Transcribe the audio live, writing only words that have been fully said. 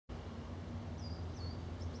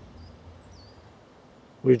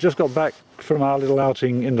We've just got back from our little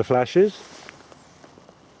outing in the flashes,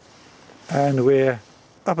 and we're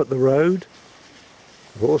up at the road.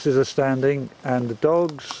 The horses are standing and the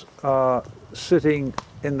dogs are sitting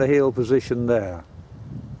in the heel position there.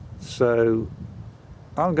 So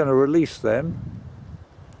I'm going to release them,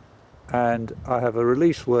 and I have a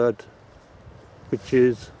release word which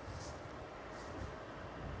is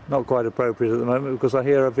not quite appropriate at the moment because I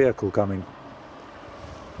hear a vehicle coming.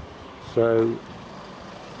 So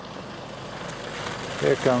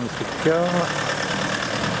here comes the car,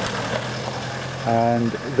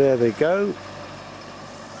 and there they go.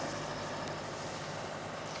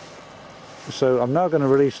 So I'm now going to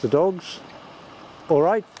release the dogs. All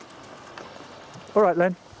right,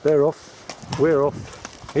 Len, they're off, we're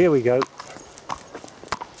off, here we go.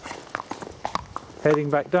 Heading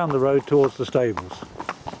back down the road towards the stables.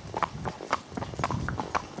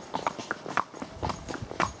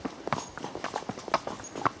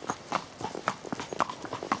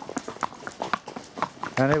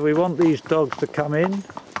 And if we want these dogs to come in,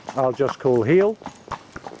 I'll just call heel,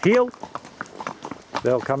 heel.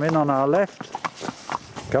 They'll come in on our left.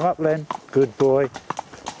 Come up, Len, good boy.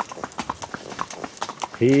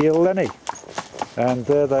 Heel, Lenny. And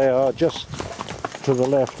there they are, just to the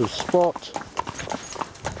left of Spot.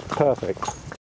 Perfect.